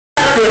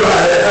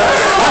everybody.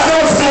 I know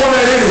someone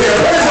that in here.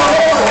 Praise the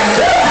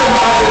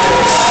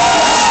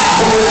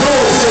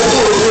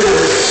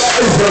Lord.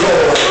 Praise the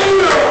Lord.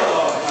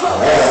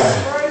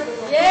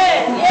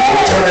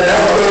 Turn it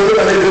down a little bit.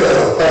 Let me do that.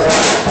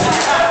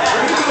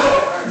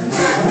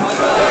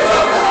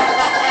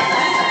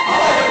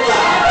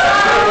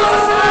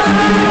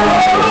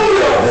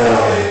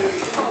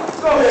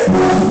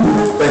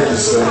 Thank you,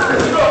 sir.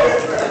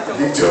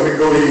 You told me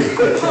go ahead.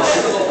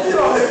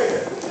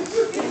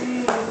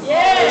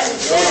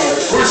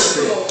 Push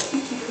me.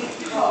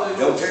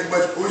 Don't take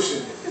much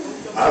pushing.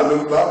 I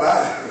lose my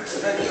mind.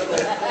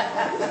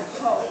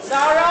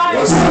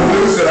 Once I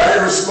lose it, I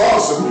ain't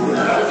responsible.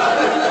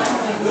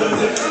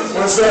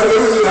 Once I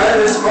lose it, I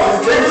ain't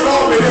responsible. Can't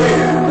call me in.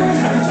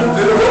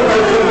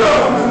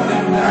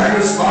 I ain't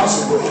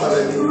responsible.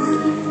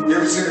 Hallelujah. You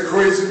ever seen a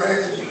crazy man?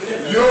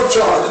 You don't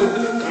charge it.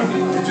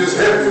 You just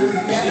help him.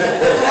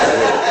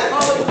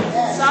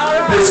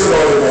 Praise the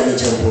Lord, man, the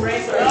temple.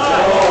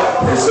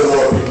 Praise the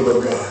Lord, people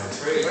of God.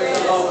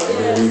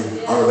 Amen. We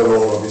honor the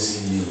Lord this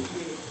evening.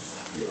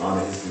 We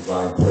honor His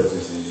divine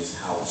presence in this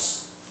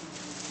house.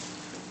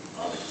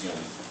 Honor Him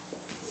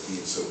for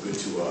being so good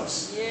to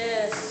us.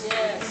 Yes,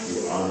 yes. We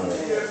honor,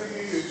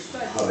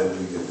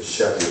 hallelujah, the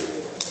shepherd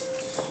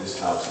of this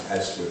house,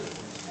 Pastor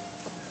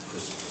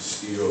Chris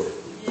Steele.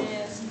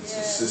 Yes,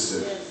 His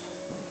sister,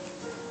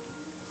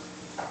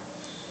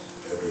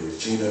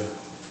 Regina.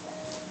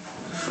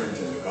 Friends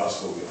in the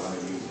gospel, we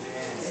honor you.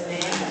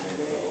 Amen.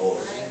 The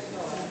Lord. We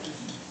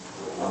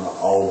honor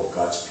all of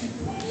God's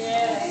people.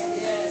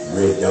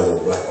 Red, yellow,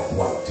 black, and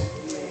white.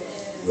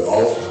 We're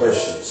all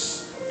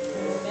precious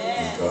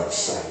in God's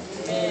sight.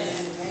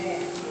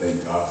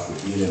 Thank God for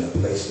being in a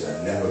place that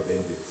I've never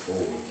been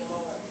before.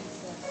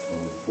 When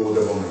we pulled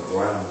up on the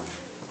ground,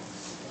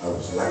 I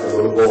was like a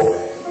little boy.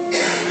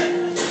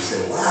 I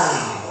said,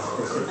 wow.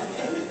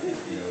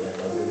 You know, like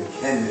I was in the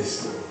candy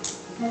store.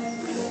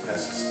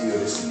 Pastor Steele,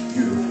 this is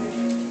beautiful.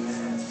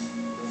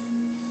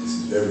 This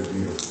is very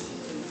beautiful.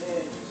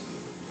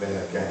 Glad I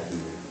got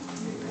here.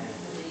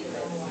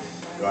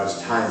 God's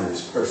timing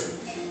is perfect.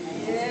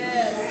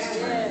 God's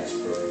timing is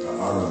perfect. I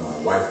honor my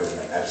wife in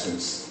her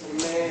absence.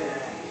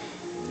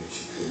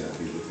 She could not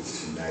be with us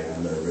tonight.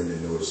 I'm not really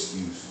no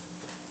excuse.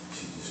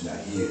 She's just not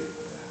here.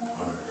 I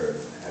honor her in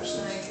her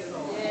absence.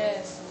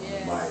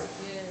 My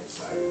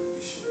side of the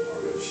bishop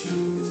already she in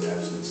his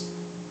absence.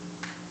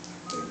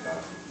 Thank God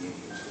for being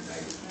here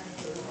tonight.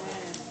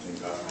 Thank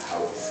God for how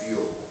I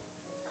feel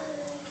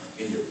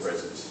in your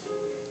presence.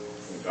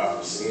 Thank God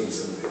for seeing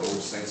some of the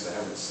old saints I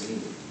haven't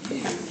seen in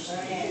years.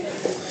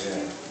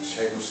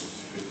 Chambers,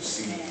 good to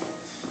see you.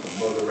 My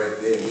mother right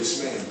there. Yes,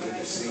 ma'am, good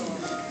to see you.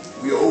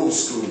 We old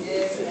school.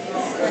 Good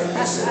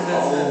to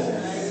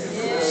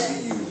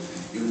see you.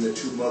 Even the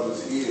two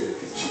mothers here.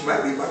 She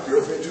might be my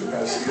girlfriend too.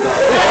 I see her.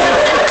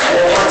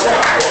 Watch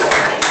out.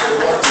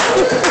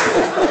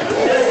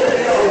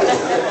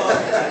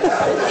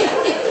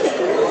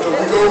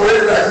 We go way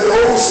back to the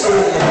old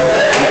school.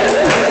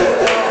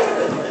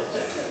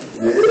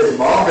 Yeah,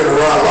 Mom been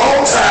around a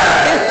long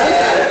time.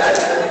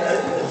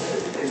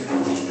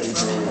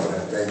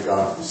 Thank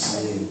God for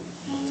seeing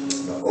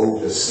the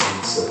older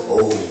saints of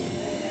old.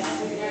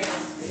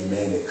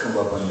 Amen. They come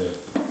up under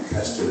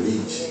Pastor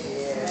Leach,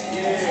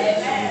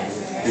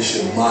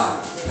 Bishop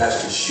Mott,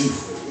 Pastor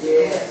Schufer,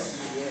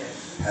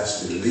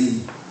 Pastor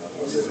Lee.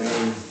 What's his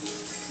name?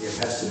 Yeah,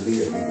 Pastor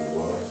Lee, I think it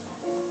was.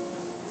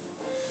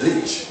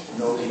 Leach.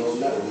 No,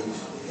 not Leach.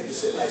 You had to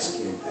say light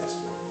skin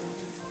pastor.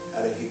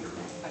 Out of Hickory.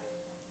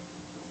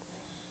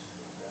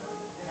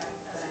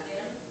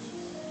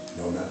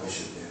 No, not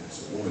Bishop Dan. It's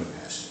a woman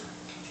pastor.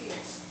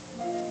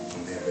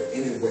 Amen. But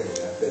anyway,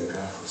 I thank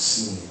God for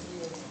seeing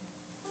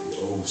the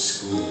old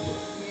school.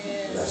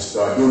 When I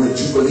started doing the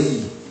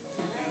Jubilee.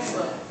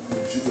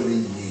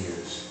 Jubilee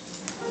years.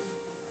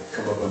 I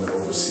come up under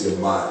Overseer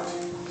Mott.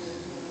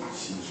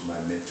 She was my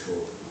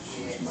mentor. She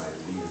was my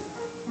leader.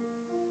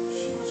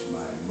 She was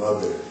my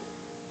mother.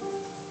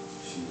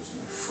 She was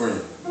my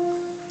friend. I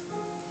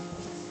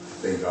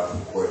thank God for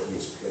where He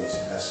has placed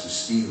Pastor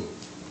Steele.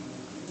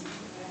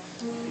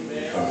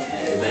 Amen.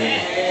 Amen.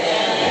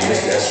 And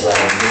that's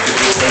right.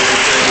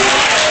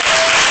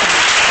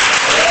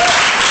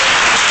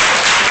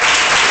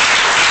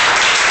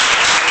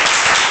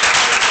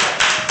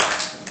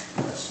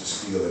 Pastor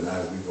Steele and I,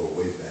 we go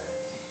way back.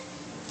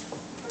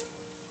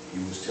 He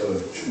was telling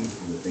the truth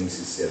in the things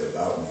he said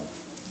about me.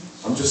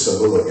 I'm just a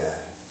little guy,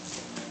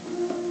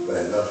 but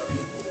I love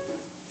people.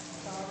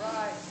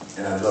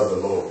 And I love the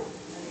Lord.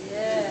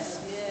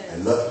 I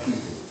love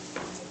people,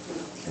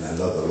 and I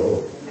love the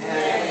Lord. I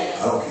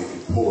don't care if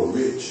you're poor or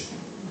rich.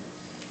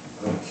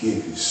 I don't care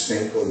if you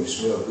stink or you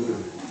smell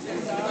good.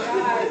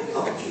 I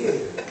don't care.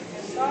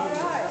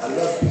 I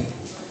love people.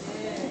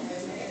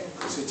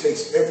 Because it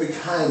takes every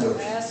kind of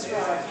people.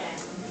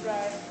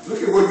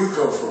 Look at where you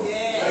come from.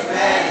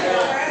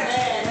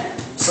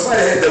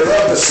 Somebody had to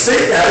love the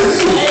stink out of you.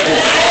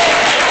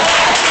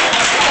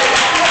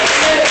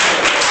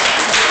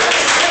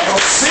 From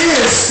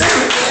seeing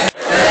stink.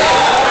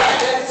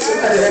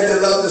 Somebody had to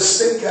love love the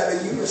stink out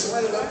of you, and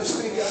somebody love the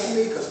stink out of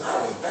me because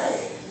I was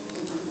bad.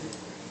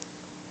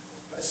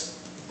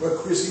 But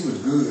Chris, he was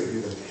good.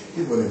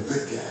 He was a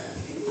good guy.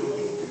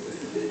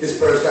 His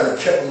parents kind of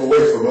kept him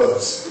away from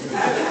us.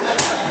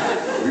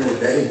 We were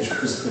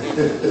dangerous.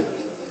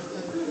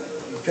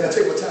 Can I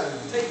take my time?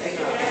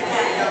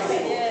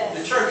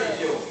 The church is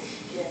yours.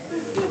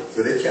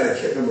 So they kind of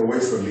kept him away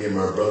from me and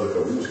my brother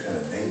because we was kind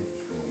of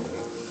dangerous growing up.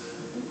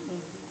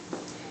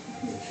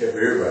 They kept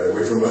everybody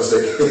away from us.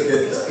 In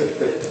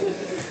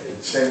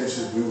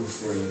chamberships, we were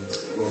friends,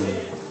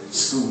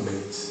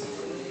 schoolmates. I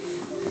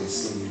haven't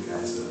seen you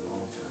guys in a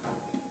long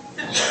time.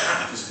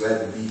 Just glad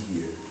to be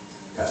here.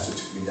 Pastor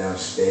took me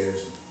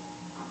downstairs and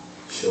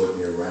showed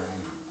me around. I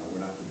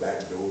went out the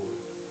back door.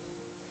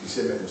 He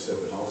said, make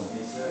myself at home.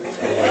 I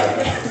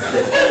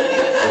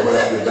went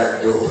out the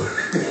back door.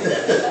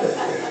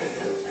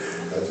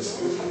 I just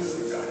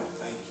said, God,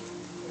 thank you.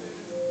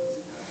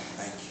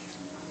 Thank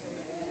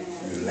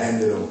you. You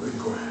landed on good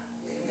ground.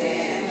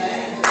 Amen.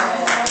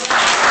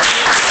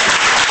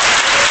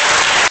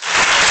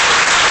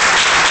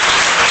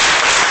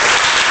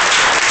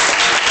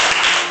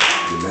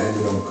 You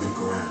landed on good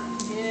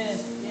ground. Yes,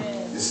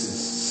 yes. This is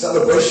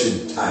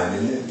celebration time,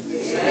 isn't it?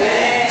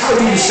 Yes. How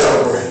do you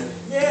celebrate?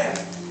 Yeah.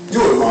 Do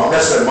it, Mom.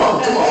 That's it,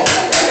 Mom. Come on.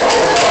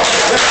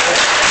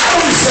 How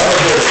do you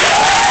celebrate?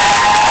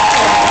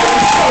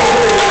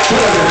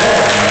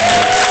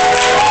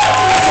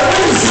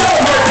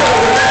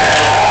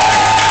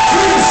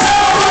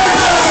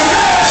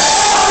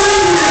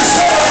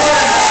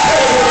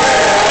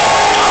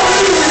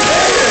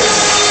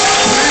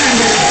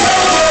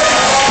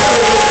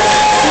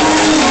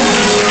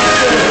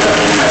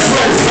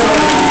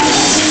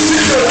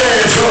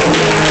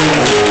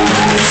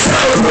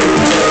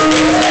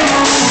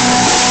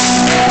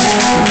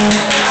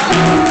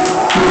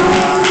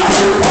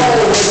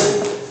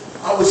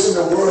 I was in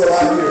the world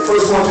out here,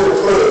 first one to the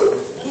club.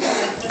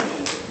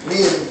 Me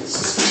and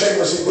Sister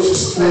Chamber, she was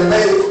just saying,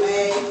 May you.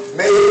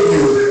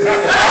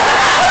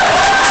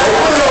 So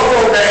put it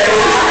over, man.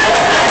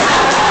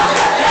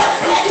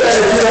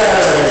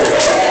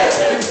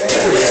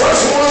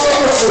 First one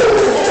on the floor.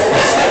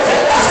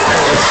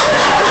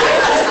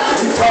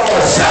 You talk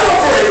about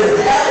celebrating.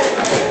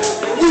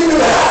 We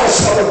knew how to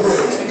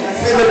celebrate.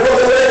 Me and the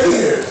brother right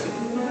here.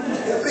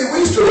 We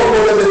used to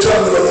rumble in the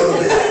tongue a little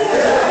bit.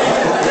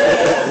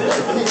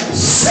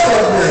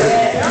 Celebrate.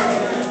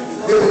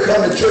 Then we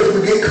come to church, we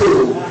get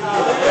cool.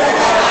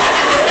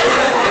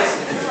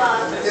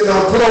 You know,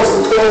 put on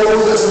some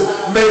clothes and some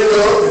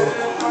makeup, a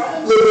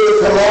little bit of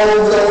cologne,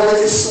 we don't want to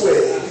get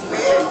sweaty.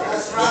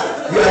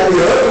 You gotta be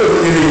ugly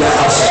when you leave the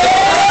house.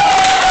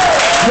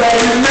 You gotta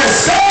be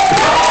messed up. You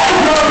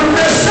gotta be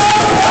messed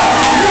up.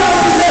 You gotta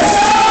be messed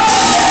up.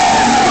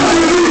 When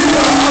you leave the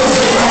house, you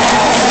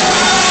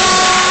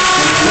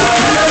gotta be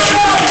messed up.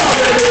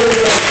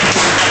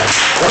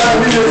 When I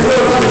read the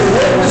club, I'm going to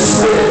wet with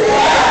sweat.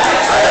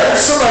 I had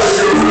somebody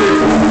say it.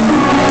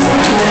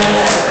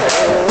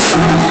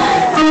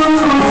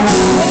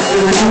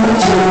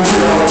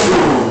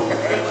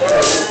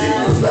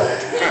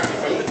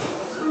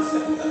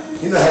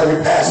 You know how we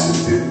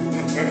pastors do.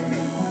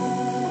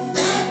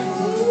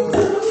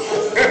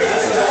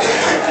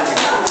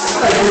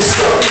 Like we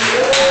start.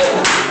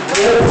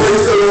 Yeah,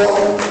 praise the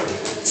Lord.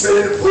 Say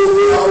the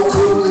pulpit all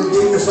cool and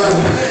dignified.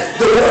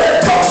 The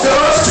word talks to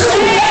us too.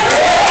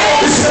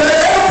 He said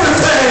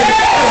everything.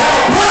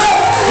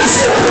 He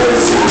said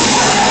praise you.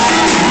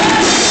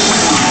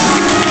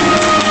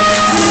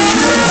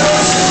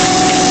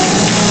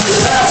 The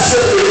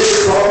pastor is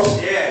called.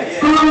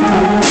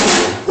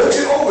 What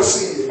you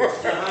oversee? You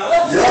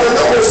ought to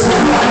know what's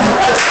going on.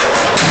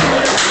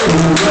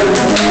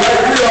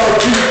 Like we all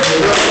keep it.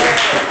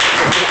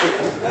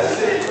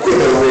 We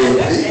know where you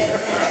be.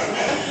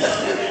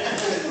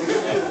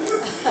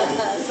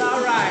 It's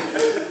all right.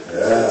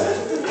 Yeah.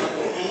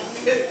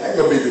 I ain't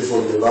gonna be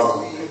before you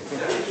long.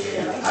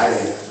 I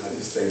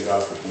just thank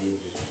God for being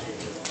here.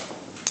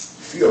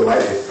 Feel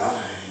mighty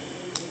fine.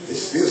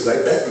 This feels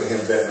like Bethlehem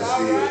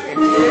atmosphere.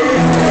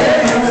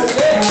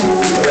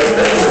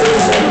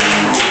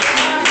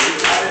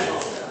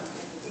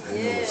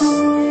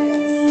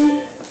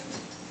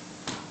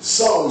 The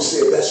song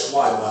said, that's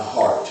why my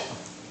heart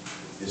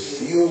is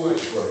filled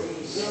with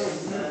praise.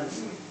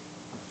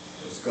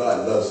 Because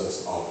God loves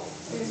us all.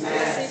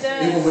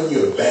 Even when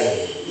you're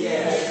bad,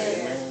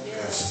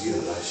 God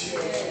still loves you.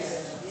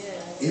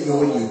 Even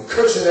when you're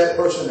cursing that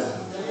person out,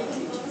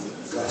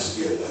 God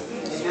still loves you.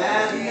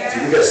 See,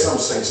 we got some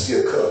saints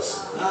still cuss.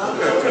 You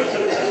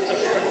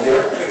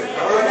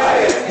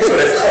know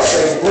that cuss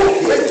ain't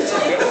broke yet.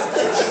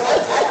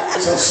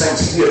 Some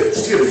saints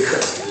still be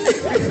cussing.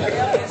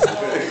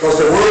 Because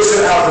the words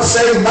that out of the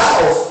same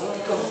mouth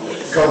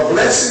come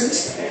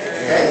blessings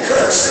and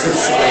curses.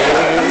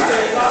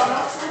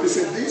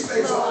 Listen, these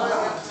things are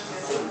not.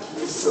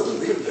 So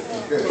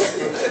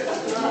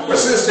but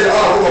since they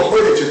are, we're going to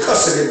pray that your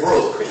cussing is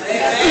broke.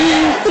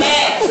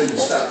 So you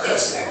stop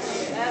cussing.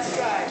 That's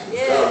right.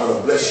 God want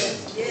to bless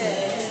you.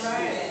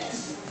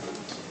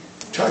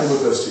 Turn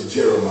with us to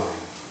Jeremiah.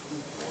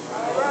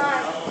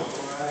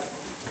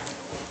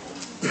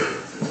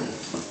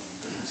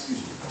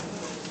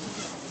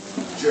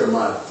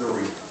 Jeremiah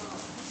 3.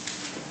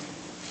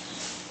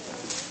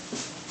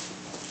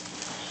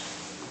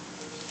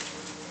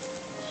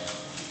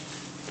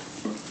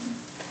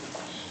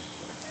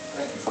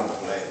 Thank you for my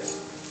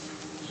glass.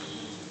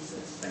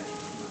 Thank you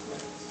for my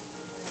glass.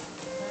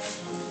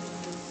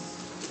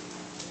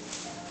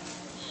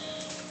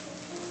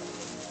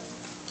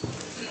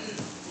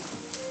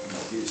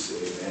 You say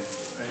amen.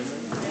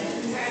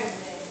 Amen.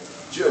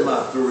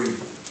 Jeremiah 3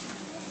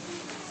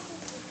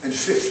 and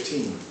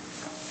 15.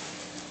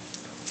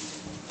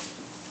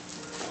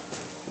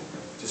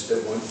 Just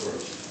that one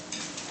verse.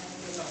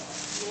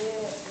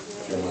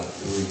 Jeremiah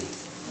 3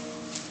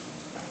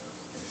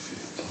 and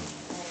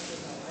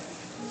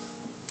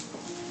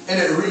 15. And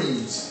it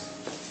reads,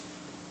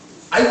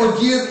 I will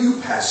give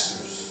you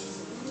pastors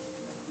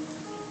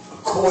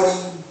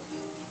according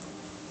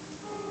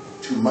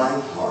to my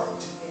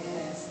heart.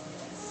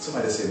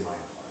 Somebody say my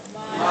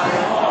heart. My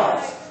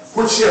heart.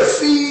 Which shall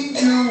feed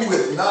you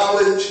with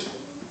knowledge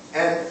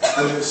and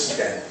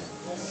understanding.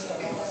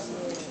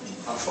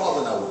 Our Father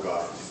and our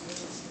God,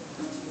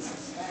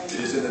 it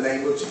is in the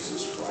name of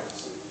Jesus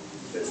Christ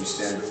that we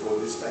stand before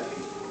this thy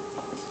people.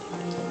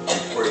 We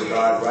pray,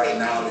 God, right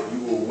now that you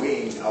will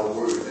wing our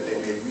words, that they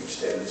may reach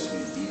that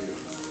listening ear,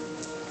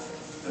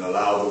 and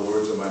allow the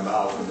words of my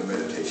mouth and the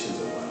meditations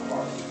of my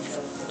heart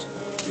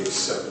to be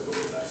acceptable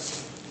in thy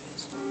sight.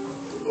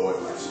 The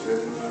Lord, my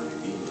strength and my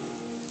redeemer.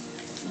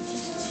 In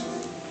Jesus'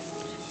 name.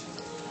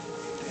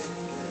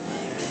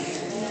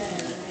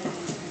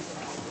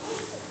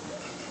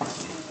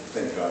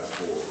 Thank God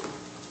for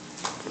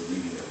the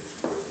reading of his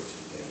word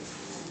today.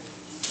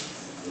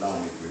 Allow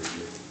me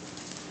briefly.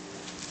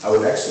 I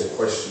would ask you a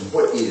question.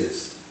 What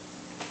is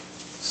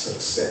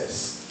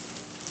success?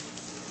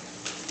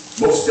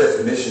 Most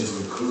definitions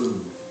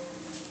include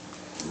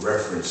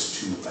reference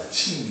to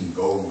achieving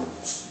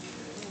goals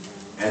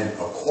and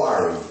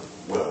acquiring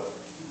wealth,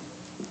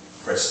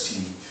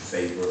 prestige,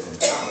 favor, and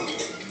power.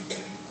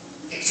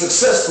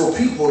 Successful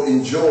people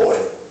enjoy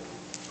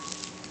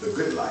the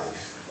good life,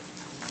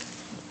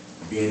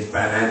 being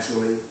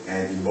financially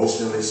and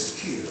emotionally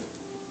secure,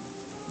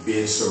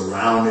 being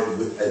surrounded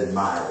with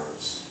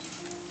admirers,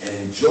 and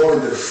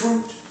enjoying the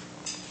fruit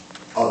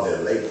of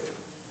their labor.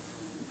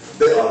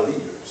 They are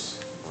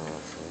leaders.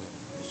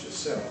 It's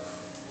yourself.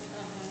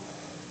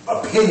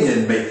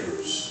 Opinion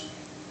makers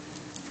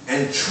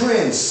and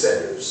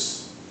trendsetters.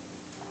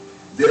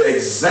 Their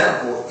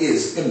example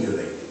is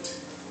emulated.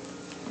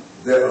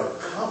 Their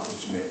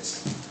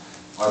accomplishments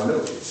are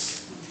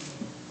noticed.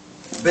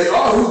 They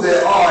are who they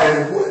are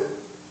and what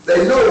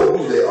they know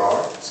who they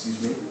are,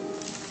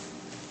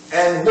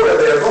 and where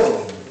they're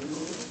going.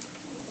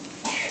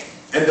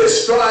 And they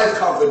strive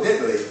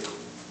confidently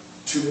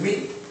to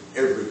meet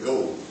every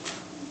goal.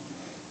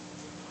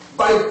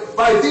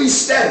 By these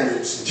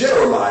standards,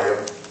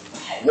 Jeremiah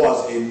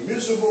was a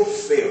miserable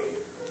failure.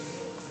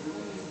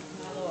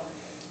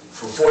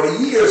 For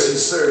 40 years he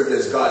served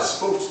as God's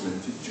spokesman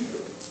to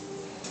Judah.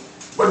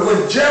 But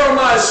when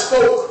Jeremiah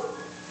spoke,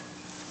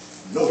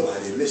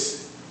 nobody listened.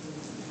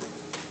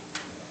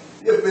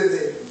 You ever been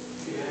there?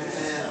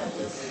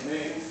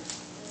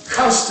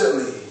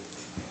 Constantly,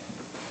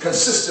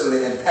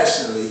 consistently, and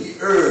passionately, he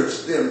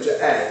urged them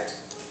to act,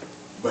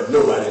 but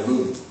nobody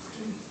moved.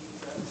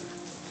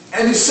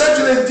 And he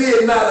certainly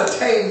did not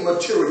attain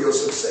material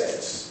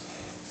success.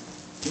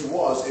 He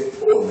was a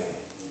poor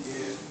man,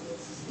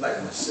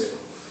 like myself.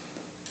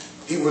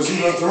 He was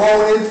even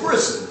thrown in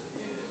prison.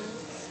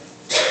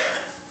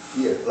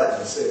 Yeah, like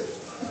myself.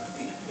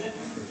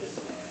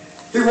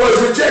 He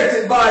was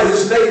rejected by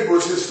his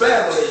neighbors, his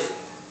family,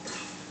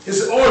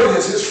 his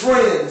audience, his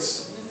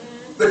friends,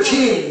 the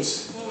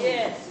kings,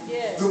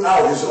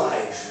 throughout his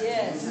life.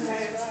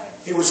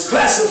 He was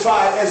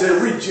classified as a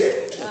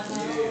reject.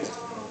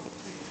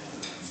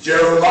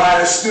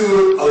 Jeremiah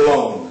stood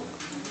alone,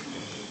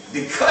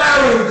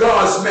 declaring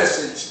God's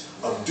message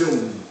of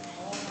doom,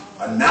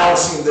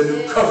 announcing the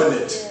new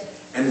covenant,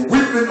 and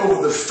weeping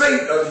over the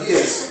fate of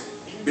his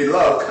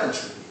beloved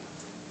country.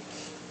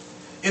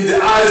 In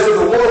the eyes of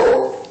the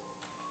world,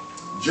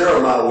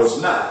 Jeremiah was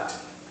not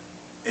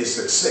a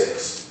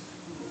success.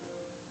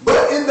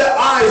 But in the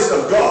eyes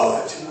of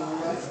God,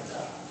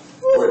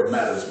 where it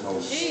matters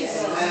most,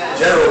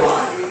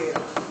 Jeremiah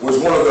was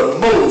one of the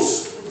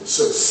most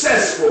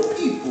successful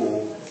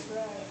people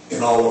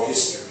in all of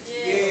history.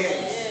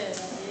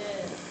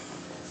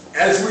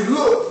 As we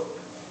look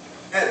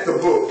at the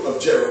book of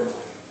Jeremiah,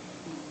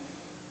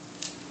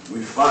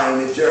 we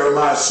find that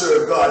Jeremiah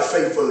served God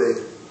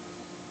faithfully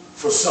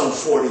for some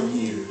 40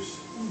 years.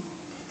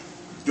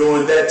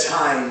 During that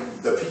time,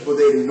 the people,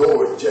 they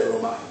ignored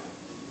Jeremiah.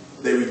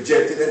 They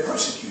rejected and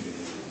persecuted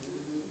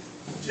him.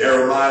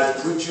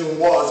 Jeremiah's preaching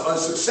was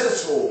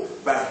unsuccessful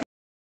by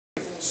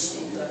his.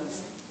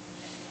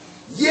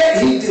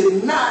 Yet he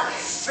did not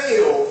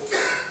fail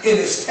in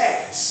his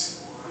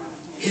task.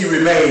 He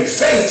remained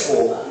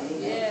faithful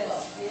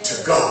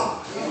to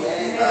God.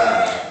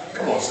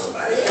 Come on,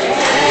 somebody.